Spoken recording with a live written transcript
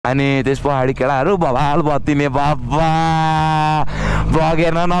अनि त्यस पहाडी केटाहरू बवाल बत्तिने बाबा ब्लग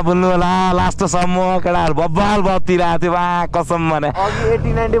हेर्न नभुल्नु होला लास्टसम्म केटाहरू बवाल बत्तिरहेको थियो बा कसम भने अघि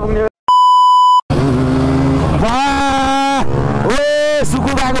 80-90 पुग्ने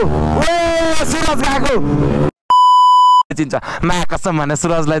सुकु गएको सुरज गएको चिन्छ मा कसम भने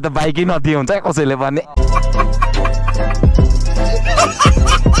सुरजलाई त बाइकै नदिए हुन्छ कसैले पनि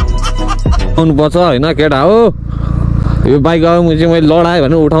आउनुपर्छ होइन केटा हो यो बाइक मुझे मैले लडाएँ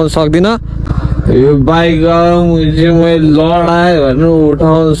भने उठाउन सक्दिनँ यो बाइक मुझे मैले लडाएँ भने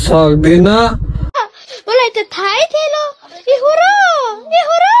उठाउन सक्दिनँ मलाई त थाहै थिएन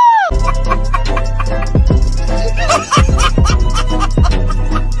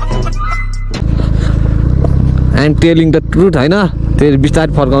एन्ड टेलिङ द ट्रुथ होइन त्यो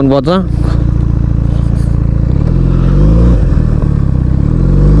बिस्तारै फर्काउनु पर्छ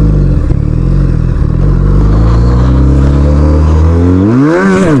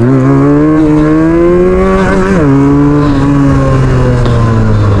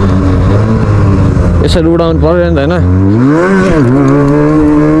यसरी उडाउनु पर्यो नि त होइन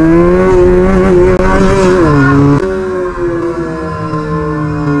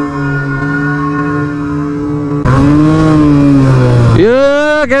यो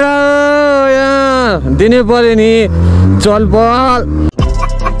केटा यहाँ दिनै पर्यो नि चल बल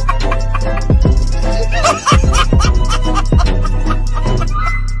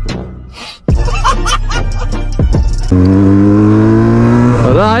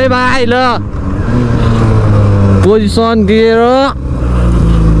ल है भाइ ल पोजिसन दिएर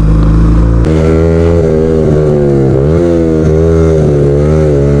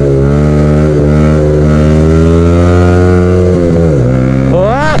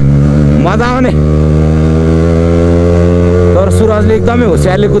मजा आउने तर सुरजले एकदमै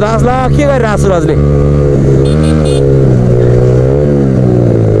होसियारले कुदास ल के गरिरहेको सुरजले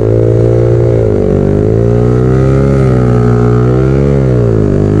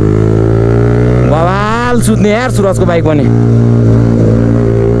बवाल सुत्ने यार सुरजको बाइक पनि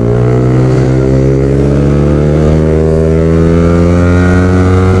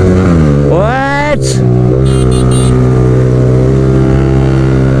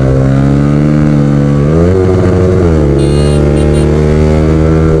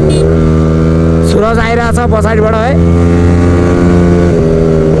सुरज आइरहेछ पछाडिबाट है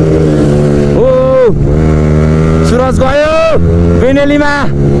ओ सुरज गयो बेनेलीमा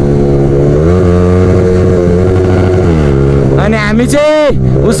अनि हामी चाहिँ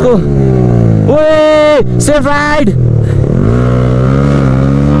उसको ओए सेफ राइड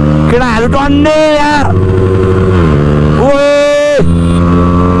केटाहरू टन्ने यार ओए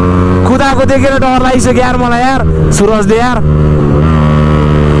कुदाको देखेर डर लागिसक्यो यार मलाई यार सुरजले यार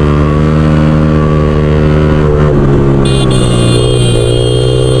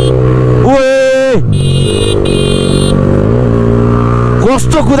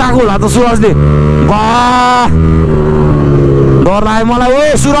कस्तो कुदाको होला त सुरजले बा डर लाग्यो मलाई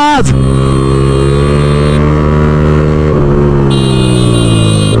ओ सुरज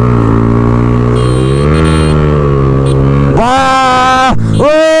बा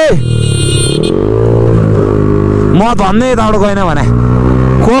ओए म भन्ने यताबाट गएन भने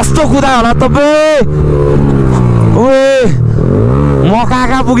कस्तो कुदा होला तपाईँ ओए म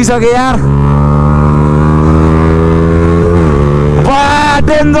कहाँ पुगिसकेँ यार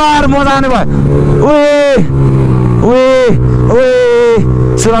डेन्जर मजा आउने भयो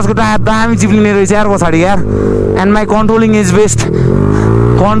सुरजको टायर दामी चिप्लिने रहेछ यार पछाडि यार and my controlling is best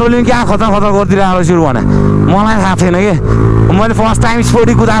controlling क्या खतरा गरिदिरहेको सुरु भने मलाई थाहा थिएन कि मैले फर्स्ट टाइम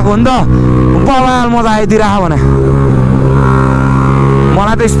स्पोर्टी कुदाएको हो नि त बबाल मजा आइदिरहेको भने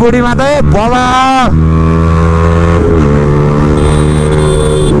मलाई त स्पोर्टीमा त बबाल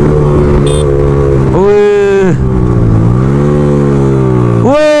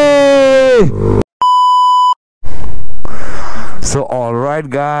सो अलराइट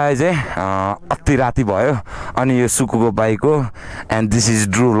गाइज अति राति भयो अनि यो सुकुको बाइक हो and this is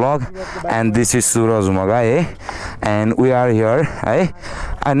Drew vlog and this is Suraj मगाई है एन्ड वी आर हियर है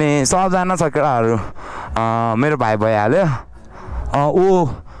अनि सबजना छ केटाहरू मेरो भाइ भइहाल्यो ऊ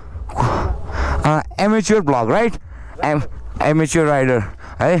amateur blog right amateur rider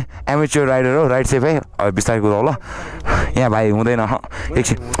है एमेच्योर राइडर हो राइट सेफ है अब बिस्तारै कुदाउ ल यहाँ भाइ हुँदैन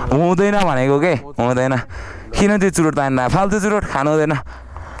एकछिन हुँदैन भनेको के हुँदैन किन त्यो चुरोट तान्दा फाल्तु चुरोट खानु हुँदैन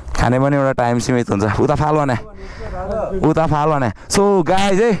खाने पनि एउटा टाइम सीमित हुन्छ उता फाल भने सो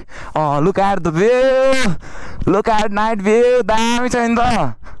गाइज है look at the view look at night view दामी छ नि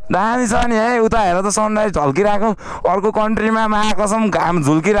त दामी छ नि है उता हेर त सनराइज झल्किरहेको अर्को कन्ट्रीमा कसम घाम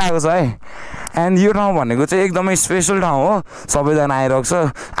झुल्किरहेको छ है एन्ड यो ठाउँ भनेको चाहिँ एकदमै स्पेसल ठाउँ हो सबैजना आइरहेको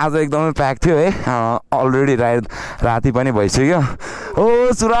छ आज एकदमै प्याक थियो है अलरेडी राति पनि भइसक्यो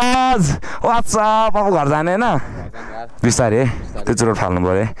ओ सुराज वाट्सअप अब घर जाने होइन बिस्तारै त्यो चुरोट फाल्नु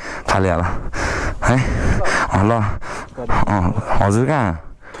पऱ्यो फालिहाल है ल हजुर कहाँ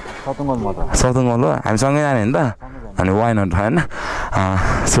सतुङ्गल हो हामीसँगै जाने नि त अनि वाइ नट होइन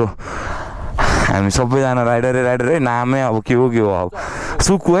सो हामी सबैजना राइडरै नामै अब के हो अब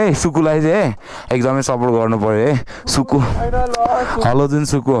सुकु है सुकुलाई चाहिँ है एकदमै सपोर्ट गर्नु पऱ्यो है सुकु हेलो जुन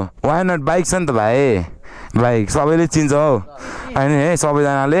सुकु वाइ नट बाइक छ नि त भाइ बाइक सबैले चिन्छ हौ होइन है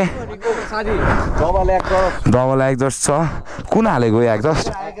सबैजनाले डबल एक्जस्ट छ कुन हालेको एक्जस्ट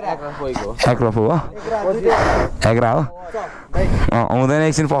एक्रफ हो एग्रा हो हुँदैन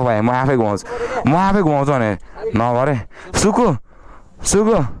एकछिन पख भाइ म आफै घुमाउँछु भने नगरे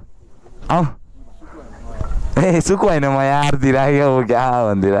सुकु आऊ ए सुकु होइन म यार दिइराखेको हो क्या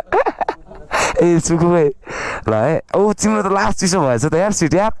भन्दिर ए सुकु है ल है ओ तिम्रो त लास्ट चिसो भएछ त यार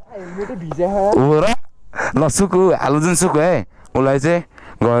सिट यार हो र ल सुकु हालो जुन सुकु है उसलाई चाहिँ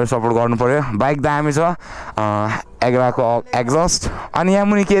गएर सपोर्ट गर्नु पऱ्यो बाइक दामी छ एग्राको एक्जस्ट अनि यहाँ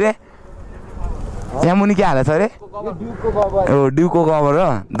मुनि के अरे यहाँ मुनि के हालेछ अरे ओ ड्युको कभर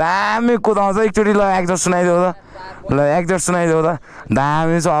हो दामी कुदाउँछ एकचोटि ल एक्जस्ट सुनाइदेऊ त ल एक्जस्ट सुनाइदेऊ त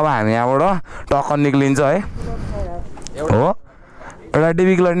दामी छ अब हामी यहाँबाट टक्क निक्लिन्छ है हो एउटा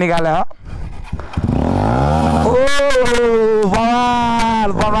डिबी क्लर निकाल्यो हो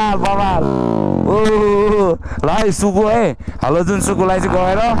बवाल ओ ल है सुकु है हेलो जुन सुकुलाई चाहिँ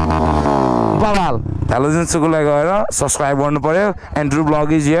गएर बवाल हेलो जुन सुकुलाई गएर सब्सक्राइब गर्नु पऱ्यो and Drew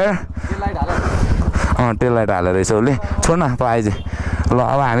blog is here tail light हालेर रहेछ उसले छोड न त आइज ल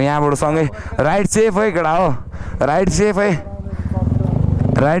अब हामी यहाँबाट सँगै राइड सेफ है केटा हो राइड सेफ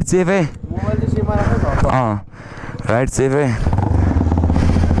है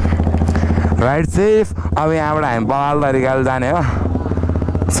राइड सेफ अब यहाँबाट हामी बवाल तरिकाले जाने हो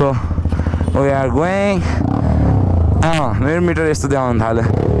सो वी आर गोइङ मेरो मिटर यस्तो देखाउनु थाल्यो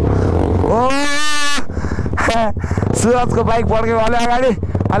ओ सुरजको बाइक पड्केको अलि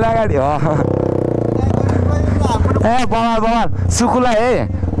अगाडि हो ए बवाल सुकुलाई है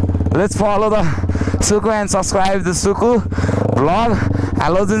let's follow the सुकु and subscribe the सुकु blog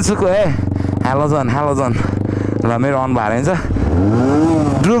hello जुन सुकु है हेलो जन ल मेरो अन भएर हुन्छ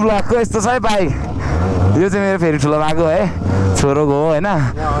ड्रु ब्लगको यस्तो छ है बाइक यो चाहिँ मेरो फेरि ठुलो भएको है छोरोको हो होइन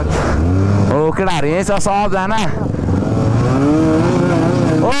ओ केटाहरू यहीँ छ सबजना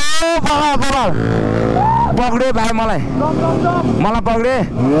ओ बवाल पक्रियो भाइ मलाई पक्रियो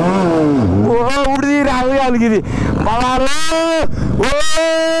ओ उड्दिरहेको अलिकति बवाल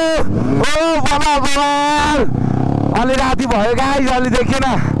बवाल अलि राति भयो गाइस अलि देखेन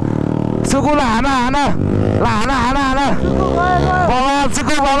सुकुला हाना बवाल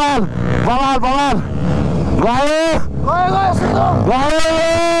सुकु बवाल गयो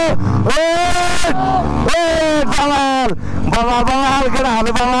बवाल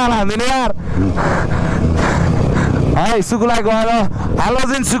केटाहरूले बवाल हान्दिने यार है सुकुलाई गएर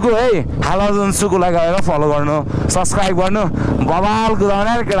हेलोजन सुकु है हेलोजन सुकुलाई गएर फलो गर्नु सब्सक्राइब गर्नु बवाल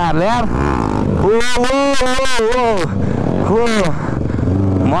कुदाउने केटाहरूले यार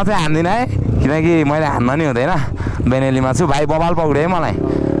म चाहिँ हान्दिनँ है किनकि मैले हान्न नि हुँदैन बेनेलीमा छु भाइ बवाल पक्रियो है मलाई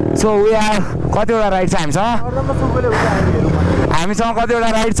सो वी आर कतिवटा राइड छ हामीसँग कतिवटा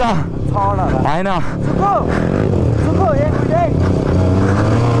राइड छ होइन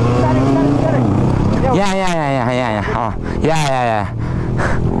यहाँ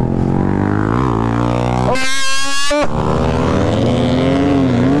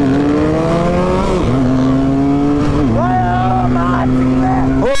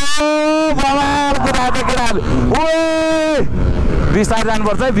बिस्तारै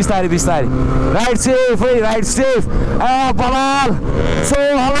जानुपर्छ है बिस्तारै राइड सेफ बवाल सो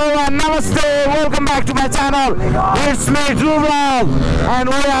हेलो एन्ड नमस्ते welcome back to my channel it's me Drew blog and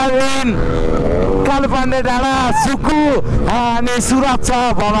we are in कालुपाण्डेडाँडा सुकु अनि सुरज छ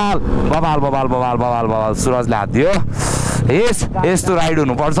बवाल सुरजले हात दियो यस्तो राइड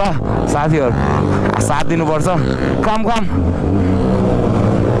हुनुपर्छ साथीहरू साथ दिनुपर्छ कम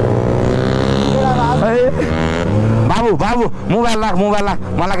बाबु मोबाइल राख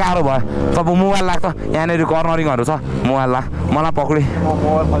मलाई गाह्रो भयो तपाईँ मोबाइल राख त यहाँनिर कर्नरिङहरू छ मोबाइल राख मलाई पक्रि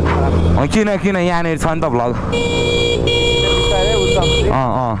किन यहाँनिर छ नि त भ्लग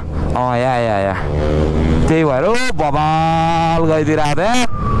या त्यही भएर बवाल गइदिरहेको थियो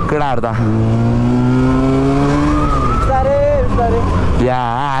केटाहरू त या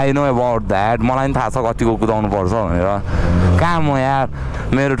आई नो अबाउट द्याट मलाई पनि थाहा छ कतिको कुदाउनु पर्छ भनेर कहाँ म यार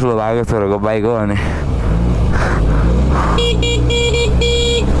मेरो ठुलो भाइको छोरोको बाइक हो अनि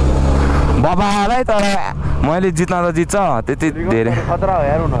बबालै तर मैले जित्न त जित्छ त्यति धेरै खतरा हो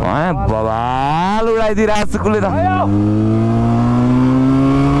यार उनीहरु बबाल उडाइदिरहेको सुकुले त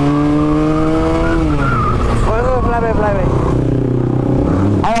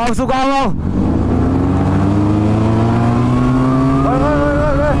अब सुकु अब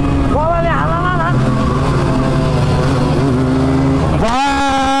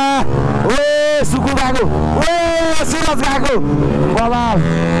सुकु गएको सुरज गएको बबाल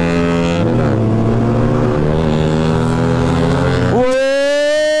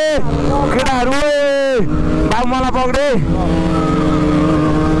केटाहरू बाबु मलाई पक्रे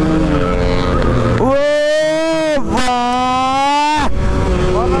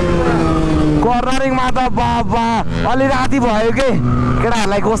कर्नरिङमा त बाबा अलि राति भयो के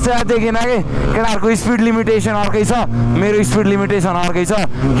केटाहरूलाई कसै देखेन कि केटाहरूको स्पिड लिमिटेसन अर्कै छ मेरो स्पिड लिमिटेसन अर्कै छ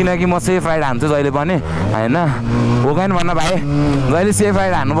किनकि म सेफ राइड हान्छु जहिले पनि होइन हो कि भन्न भाइ जहिले सेफ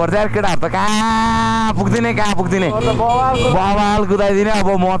राइड हान्नुपर्छ यार केटाहरू त कहाँ पुग्दिने बवाल कुदाइदिने अब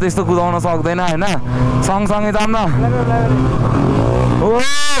म त्यस्तो कुदाउन सक्दैन होइन सँगसँगै जाऊँ न ओ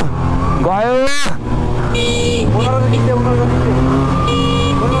गयो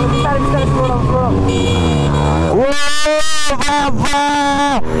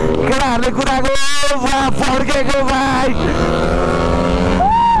केटाहरूले कुदाएको फर्केको भाइ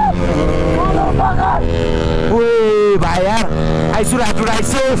भाइ यार आइसु राटु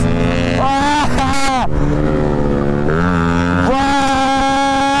आइसेफ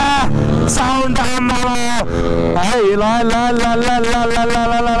साउन्ड है ल ल ल ल ल ल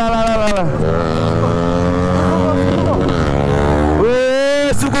ल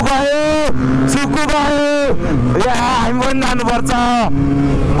सुकु गयो या हामी पनि जानुपर्छ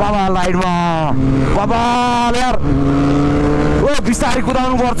बाबा लाइटमा बबाल यार ओ बिस्तारै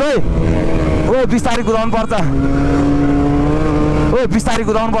कुदाउनु पर्छ है ओ बिस्तारै कुदाउनु पर्छ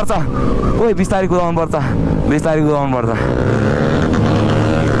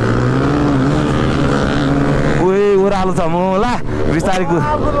ओह्रालो छ म ल बिस्तारै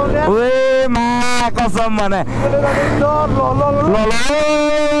मा कसम भने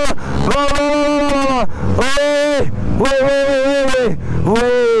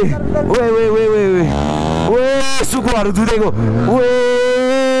सुकुहरू जुधेको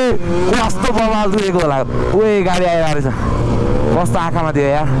कस्तो बवाल जुधेको होला गाडी आइरहेको रहेछ कस्तो आँखामा थियो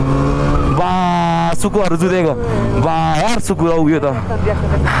यार बा सुकुहरू जुधेको बा यार सुकु उयो त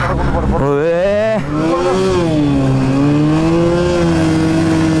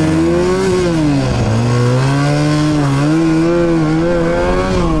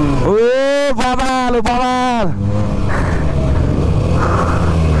बवाल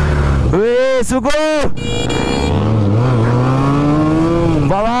सुकु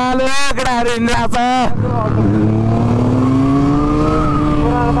बवाल केटाहरू हिँडिरहेको छ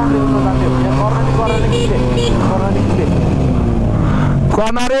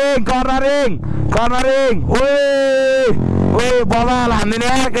कर्नरिङ बबाल हान्दिने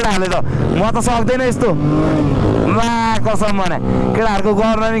यार केटाहरूले त म त सक्दैन यस्तो मा कसम भने केटाहरूको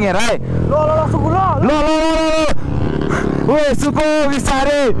कर्नरिङ हेर है सुकु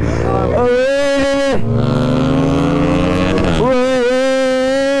बिस्तारै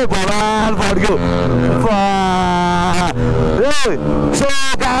बबाल फर्क्यो So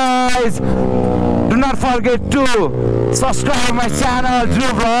guys, do not forget to subscribe my channel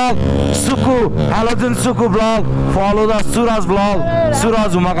Dhruv Vlog Suku Halogen Suku Vlog. Follow the Suraj Vlog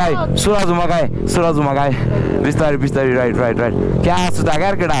Suraj Umagai बिस्तारै राइट क्या सुधा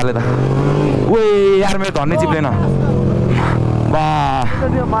यार केटाहरूले त यार मेरो धन्ने चिप्लेन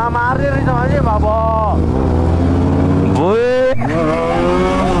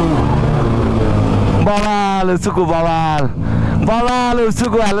बवाल सुकु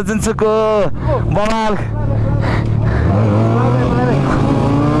Halogen Suku बवाल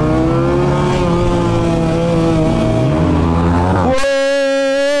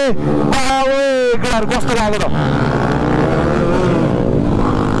कस्तो गएको त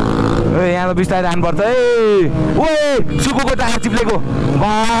यहाँ त बिस्तारै जानुपर्छ है सुकुको टायर चिप्लेको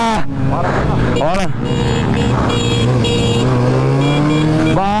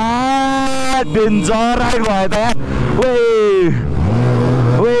डेन्जर राइड भयो त यार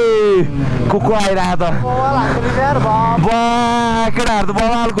कुको आइरहेको त केटाहरू त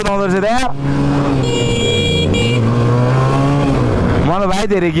बवाल कुदाउँदो रहेछ त यार मलाई भाइ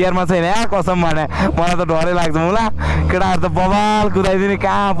धेरै गियरमा छैन यार कसम भने मलाई त डरै लाग्छ मुला केटाहरू त बवाल कुदाइदिने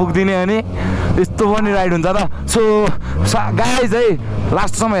कहाँ पुग्दिने अनि यस्तो पनि राइड हुन्छ त सो गाइज है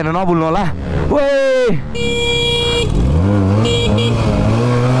लास्टसम्म हेर्नु नभुल्नु होला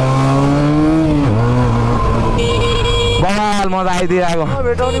बवाल मजा आइदिरहेको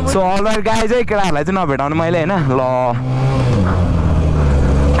सो अलराइट गाइज है केटाहरूलाई चाहिँ नभेटाउने मैले होइन ल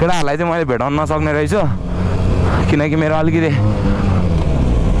केटाहरूलाई चाहिँ मैले भेटाउन नसक्ने रहेछु किनकि मेरो अलिकति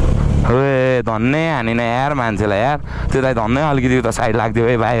ए धन्नै हानिन यार मान्छेलाई यार त्यो दाइ धन्नै अलिकति उता साइड लाग्थ्यो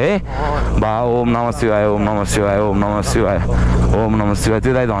है भाइ है बा ओम नमः शिवाय ओम नमः शिवाय ओम नमः शिवाय ओम नमः शिवाय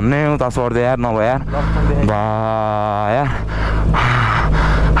त्यो दाइ धन्नै उता सोर्दै यार नभए यार बा यार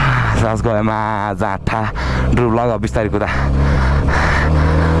सास गयो जाठा ड्रुभ्लग बिस्तारै कुदा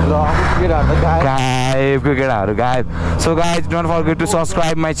गायबको केटाहरू गायब so guys don't forget to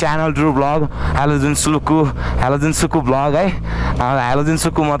subscribe my channel ड्रुभ्लग halogen सुकु vlog है हेलोजन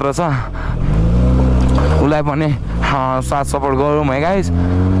सुकु मात्र छ उसलाई पनि साथ सपोर्ट गरौँ है गाइज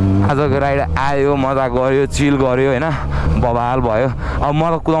आजको राइड आयो मजा गऱ्यो चिल गऱ्यो होइन बवाल भयो अब म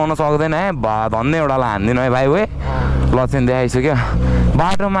त कुदाउन सक्दैन है धन्नै एउटालाई हान्दिनँ है भाइ है लक्षण देखाइसक्यो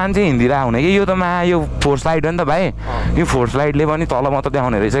बाटो मान्छे हिँडिरहेको हुने कि यो त यो फोर स्लाइड हो नि त भाइ यो फोर स्लाइडले पनि तल मात्र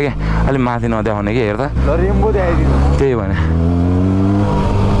देखाउने रहेछ कि अलिक माथि नदेखाउने कि हेर त त्यही भने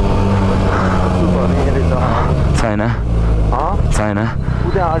छैन छैन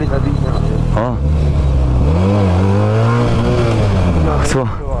हो सो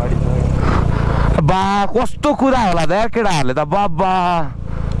बा कस्तो कुरा होला त यार केटाहरूले त बाबा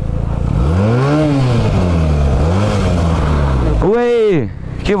ओए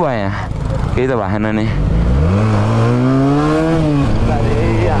के भयो यहाँ केही त भएन नि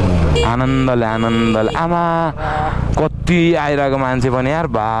आनन्दले आमा कति आइरहेको मान्छे पनि यार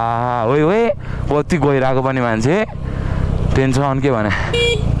बा ओए कति गइरहेको पनि मान्छे टेन्सन के भने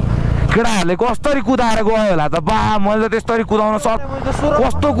केटाहरूले कस्तरी कुदाएर गयो होला त बा मैले त त्यस्तरी कुदाउन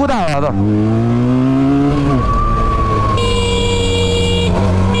कस्तो कुदा होला त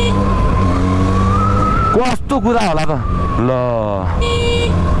कस्तो कुदा होला त ल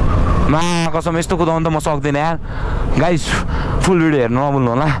कसम यस्तो कुदाउनु त म सक्दिनँ यार गाइस फुल भिडियो हेर्नु नभुल्नु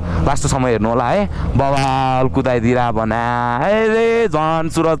होला लास्टसम्म हेर्नु होला है बवाल कुदाइदिरा भना ए झन्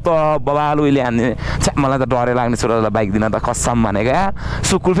सुरज त बवाल उहिले हान्ने मलाई त डरै लाग्ने सुरजलाई बाइक दिन त कसम भनेको यार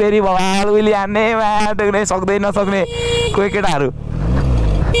सुकुल फेरि बवाल उहिले हान्ने देख्नै सक्दै नसक्ने कोही केटाहरू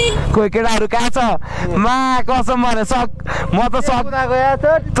कहाँ छ कसम भने म त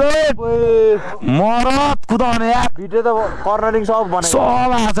मरत कुदाउने यार भिडियो त कर्नरिङ सब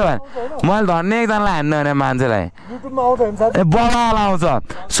आएको छ भाइ मैले धन्य एकजनालाई हान्नु भने मान्छेलाई बवाल आउँछ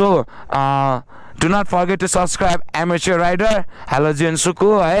so do not forget to subscribe amateur rider halogen सुकु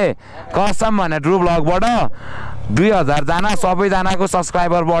है कसम भने ड्रुभ्लगबाट 2000 जना सबैजनाको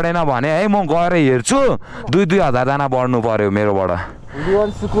सब्सक्राइबर बढेन भने है म गएर हेर्छु 2000 जना बढ्नु पर्यो मेरोबाट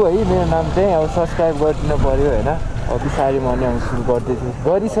सुकु है मेरो नाम चाहिँ अब सब्सक्राइब गरिदिनु पर्यो होइन अब पछाडि म अनाउन्स गर्दै थिएँ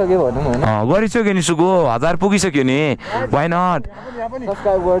गरिसक्यो भनौँ होइन गरिसक्यो नि सुकु 1000 पुगिसक्यो नि वाइ नट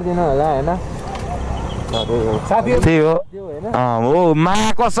सब्सक्राइब गरिदिनु होला होइन त्यही हो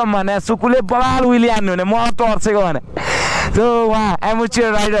कसम भने सुकुले बवाल उहिले हान्नु भने म टर्सेको भने त्यो उहाँ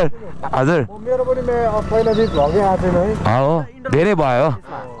एमेच्योर राइडर हजुर मेरो पनि पहिला चाहिँ भ्लगै आएको छैन है हो धेरै भयो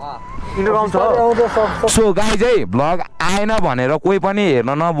सो गाइज है भ्लग आएन भनेर कोही पनि हेर्न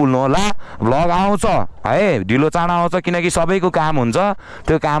नभुल्नु होला भ्लग आउँछ है ढिलो चाँडो आउँछ किनकि सबैको काम हुन्छ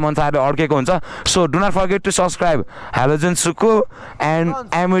त्यो काम अनुसारले अड्केको हुन्छ so do not forget to subscribe halogen सुकु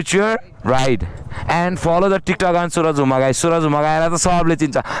and amateur ride and follow the TikTok on Suraj हुमगाई Suraj हुमगाईलाई त सबले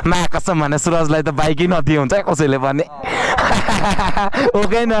चिन्छ कसम भने सुरजलाई त बाइकै नदिए हुन्छ कसैले पनि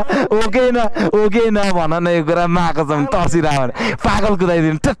ओके न भन न यो कुरा कसम तर्सिरह भने पागल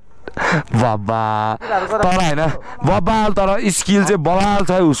कुदाइदिनु बाबा तर होइन बबाल तर स्किल चाहिँ बवाल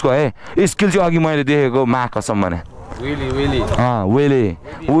छ है उसको है स्किल चाहिँ अघि मैले देखेको कसम भने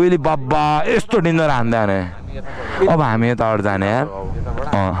वेली बाबा यस्तो डेन्जर हान्दा भने अब हामी यताबाट जाने यार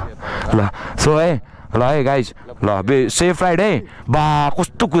ल सो है ल है गाइज ल सेफ राइड है बा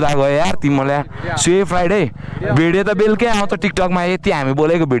कस्तो कुदा गयो यार तिमीले सेफ राइड है भिडियो त बेलुकै आउँछ टिकटकमा यति हामी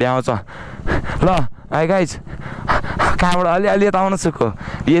बोलेको भिडियो आउँछ ल है गाइज कहाँबाट अलि यता आउनु सुको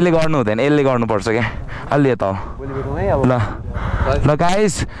यसले गर्नु हुँदैन यसले गर्नुपर्छ क्या अलि यता ल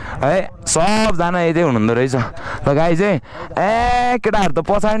गाइज है सबजना यतै हुनुहुँदो रहेछ ल गाइज है केटाहरू त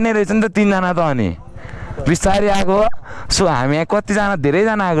पछाडि नै रहेछ नि त 3 जना त अनि बिस्तारै आएको सो हामी यहाँ कतिजना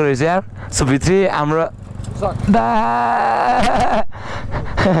धेरैजना आएको रहेछ यार सो भित्री हाम्रो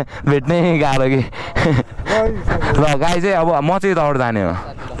भेट्नै गाह्रो कि ल गाइज चाहिँ अब म चाहिँ यताबाट जाने हो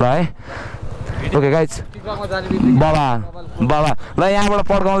ल है ओके गाइज बाबा ल यहाँबाट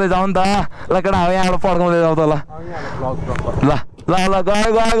पड्काउँदै जाउँ नि त ल केटा हो यहाँबाट पड्काउँदै जाउँ त ल गयो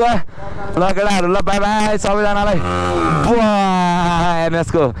ल केटाहरू ल बाई बाई सबैजनालाई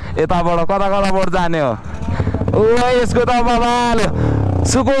एनएसको यताबाट कताबाट जाने हो ओ यसको त बाबा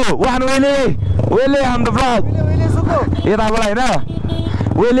सुकु वान वेले अन द ब्लग यताबाट होइन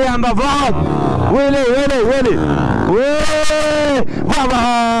वेले अन द ब्लग वेले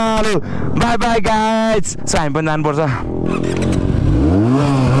बाई बाई गाइज सो हामी पनि जानुपर्छ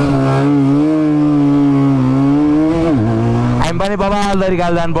हामी पनि बबाल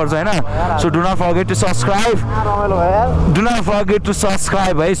तरिकाले जानुपर्छ होइन so do not forget to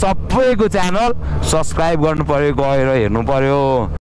subscribe है सबैको च्यानल सब्सक्राइब गर्नु पर्यो गएर हेर्नु पर्यो